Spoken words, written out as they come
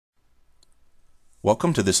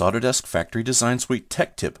Welcome to this Autodesk Factory Design Suite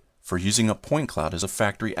tech tip for using a point cloud as a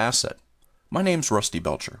factory asset. My name's Rusty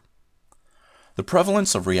Belcher. The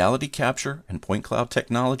prevalence of reality capture and point cloud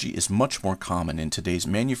technology is much more common in today's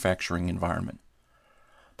manufacturing environment.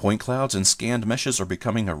 Point clouds and scanned meshes are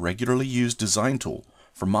becoming a regularly used design tool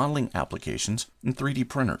for modeling applications in 3D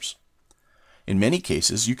printers. In many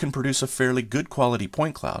cases, you can produce a fairly good quality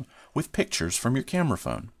point cloud with pictures from your camera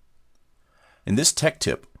phone. In this tech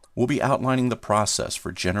tip, we'll be outlining the process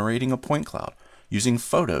for generating a point cloud using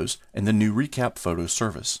photos and the new ReCap photo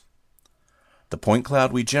service. The point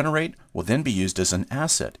cloud we generate will then be used as an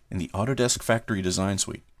asset in the Autodesk Factory Design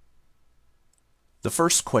Suite. The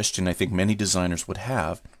first question I think many designers would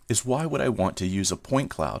have is, why would I want to use a point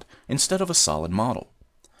cloud instead of a solid model?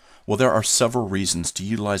 Well, there are several reasons to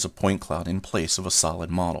utilize a point cloud in place of a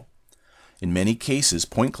solid model. In many cases,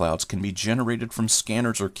 point clouds can be generated from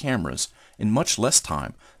scanners or cameras in much less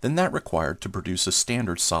time than that required to produce a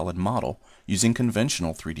standard solid model using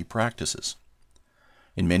conventional 3D practices.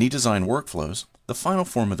 In many design workflows, the final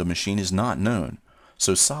form of the machine is not known,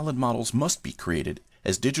 so solid models must be created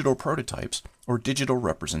as digital prototypes or digital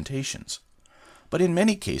representations. But in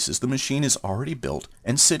many cases, the machine is already built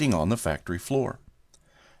and sitting on the factory floor.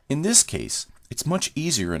 In this case, it's much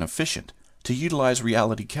easier and efficient to utilize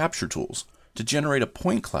reality capture tools to generate a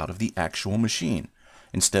point cloud of the actual machine,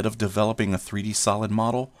 instead of developing a 3D solid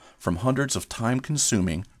model from hundreds of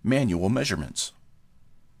time-consuming manual measurements.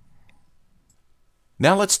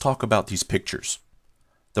 Now let's talk about these pictures.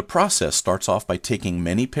 The process starts off by taking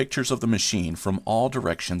many pictures of the machine from all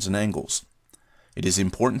directions and angles. It is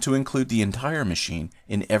important to include the entire machine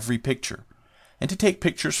in every picture, and to take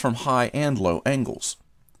pictures from high and low angles.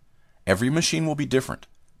 Every machine will be different,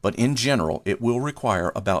 but in general it will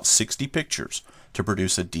require about 60 pictures to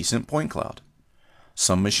produce a decent point cloud.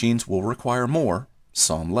 Some machines will require more,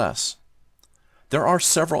 some less. There are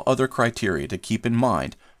several other criteria to keep in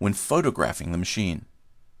mind when photographing the machine.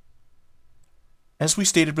 As we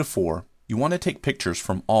stated before, you want to take pictures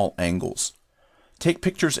from all angles. Take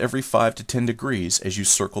pictures every 5 to 10 degrees as you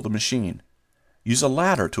circle the machine. Use a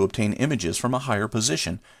ladder to obtain images from a higher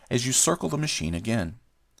position as you circle the machine again.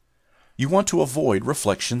 You want to avoid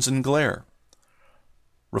reflections and glare.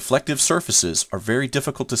 Reflective surfaces are very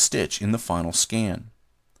difficult to stitch in the final scan.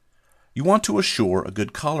 You want to assure a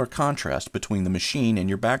good color contrast between the machine and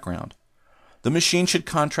your background. The machine should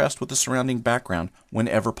contrast with the surrounding background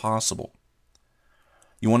whenever possible.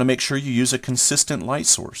 You want to make sure you use a consistent light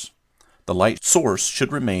source. The light source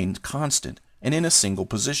should remain constant and in a single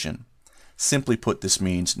position. Simply put, this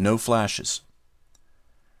means no flashes.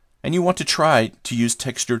 And you want to try to use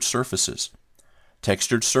textured surfaces.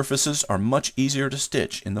 Textured surfaces are much easier to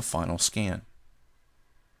stitch in the final scan.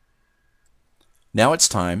 Now it's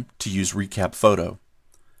time to use ReCap Photo.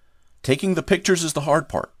 Taking the pictures is the hard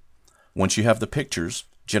part. Once you have the pictures,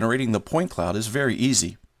 generating the point cloud is very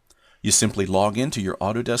easy. You simply log into your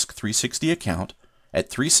Autodesk 360 account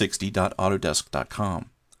at 360.autodesk.com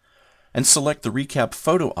and select the ReCap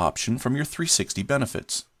Photo option from your 360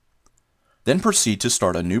 benefits. Then proceed to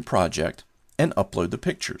start a new project and upload the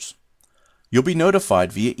pictures. You'll be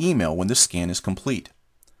notified via email when the scan is complete.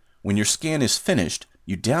 When your scan is finished,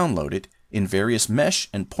 you download it in various mesh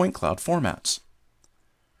and point cloud formats.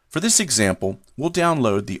 For this example, we'll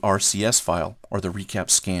download the RCS file, or the ReCap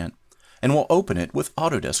scan, and we'll open it with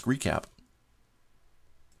Autodesk ReCap.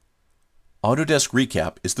 Autodesk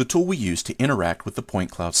ReCap is the tool we use to interact with the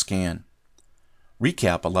point cloud scan.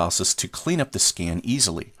 ReCap allows us to clean up the scan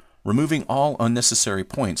easily, removing all unnecessary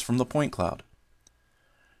points from the point cloud.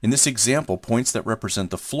 In this example, points that represent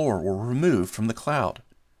the floor were removed from the cloud.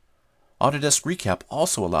 Autodesk ReCap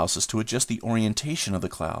also allows us to adjust the orientation of the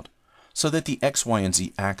cloud so that the X, Y, and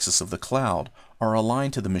Z axis of the cloud are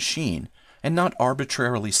aligned to the machine and not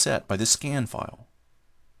arbitrarily set by the scan file.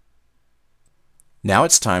 Now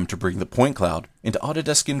it's time to bring the point cloud into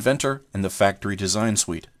Autodesk Inventor and the Factory Design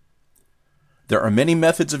Suite. There are many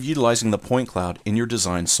methods of utilizing the point cloud in your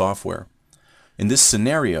design software. In this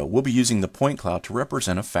scenario, we'll be using the point cloud to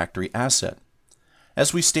represent a factory asset.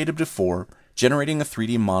 As we stated before, generating a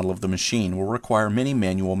 3D model of the machine will require many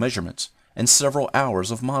manual measurements and several hours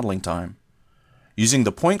of modeling time. Using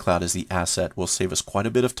the point cloud as the asset will save us quite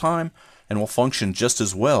a bit of time and will function just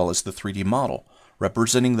as well as the 3D model,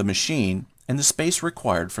 representing the machine and the space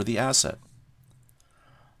required for the asset.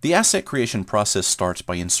 The asset creation process starts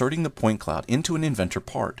by inserting the point cloud into an Inventor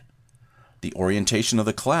part. The orientation of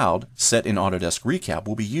the cloud set in Autodesk ReCap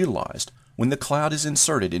will be utilized when the cloud is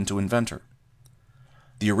inserted into Inventor.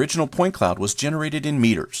 The original point cloud was generated in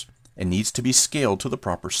meters and needs to be scaled to the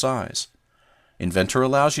proper size. Inventor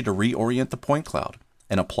allows you to reorient the point cloud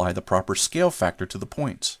and apply the proper scale factor to the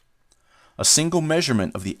points. A single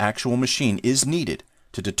measurement of the actual machine is needed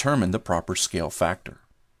to determine the proper scale factor.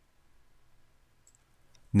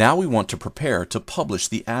 Now we want to prepare to publish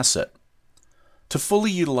the asset. To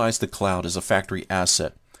fully utilize the cloud as a factory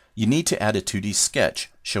asset, you need to add a 2D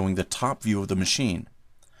sketch showing the top view of the machine.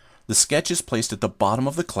 The sketch is placed at the bottom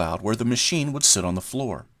of the cloud where the machine would sit on the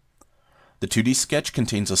floor. The 2D sketch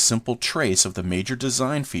contains a simple trace of the major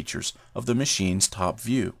design features of the machine's top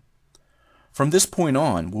view. From this point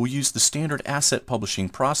on, we'll use the standard asset publishing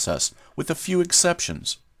process with a few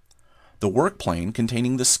exceptions. The work plane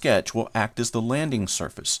containing the sketch will act as the landing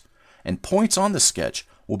surface, and points on the sketch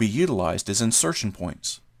will be utilized as insertion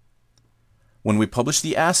points. When we publish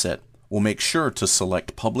the asset, we'll make sure to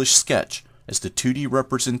select Publish Sketch as the 2D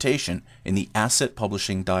representation in the Asset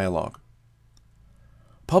Publishing dialog.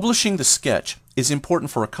 Publishing the sketch is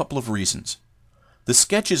important for a couple of reasons. The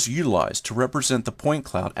sketch is utilized to represent the point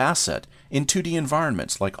cloud asset in 2D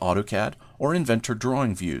environments like AutoCAD or Inventor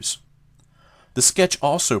drawing views. The sketch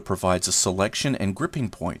also provides a selection and gripping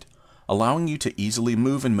point, allowing you to easily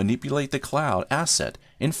move and manipulate the cloud asset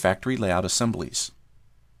in factory layout assemblies.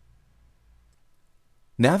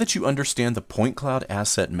 Now that you understand the point cloud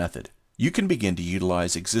asset method, you can begin to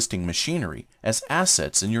utilize existing machinery as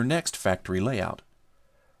assets in your next factory layout.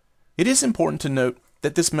 It is important to note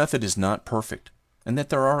that this method is not perfect and that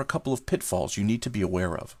there are a couple of pitfalls you need to be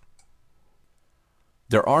aware of.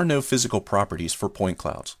 There are no physical properties for point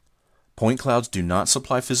clouds. Point clouds do not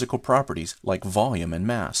supply physical properties like volume and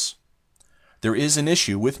mass. There is an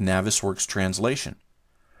issue with Navisworks translation.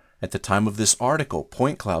 At the time of this article,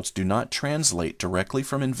 point clouds do not translate directly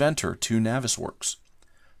from Inventor to Navisworks.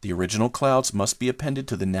 The original clouds must be appended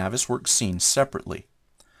to the Navisworks scene separately.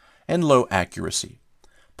 And low accuracy.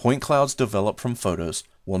 Point clouds developed from photos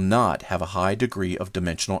will not have a high degree of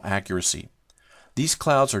dimensional accuracy. These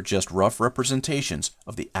clouds are just rough representations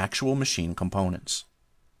of the actual machine components.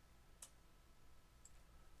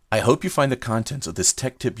 I hope you find the contents of this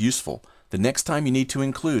tech tip useful the next time you need to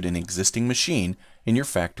include an existing machine in your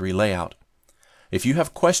factory layout. If you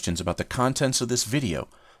have questions about the contents of this video,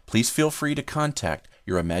 please feel free to contact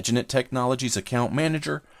your IMAGINiT Technologies account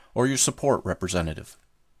manager or your support representative.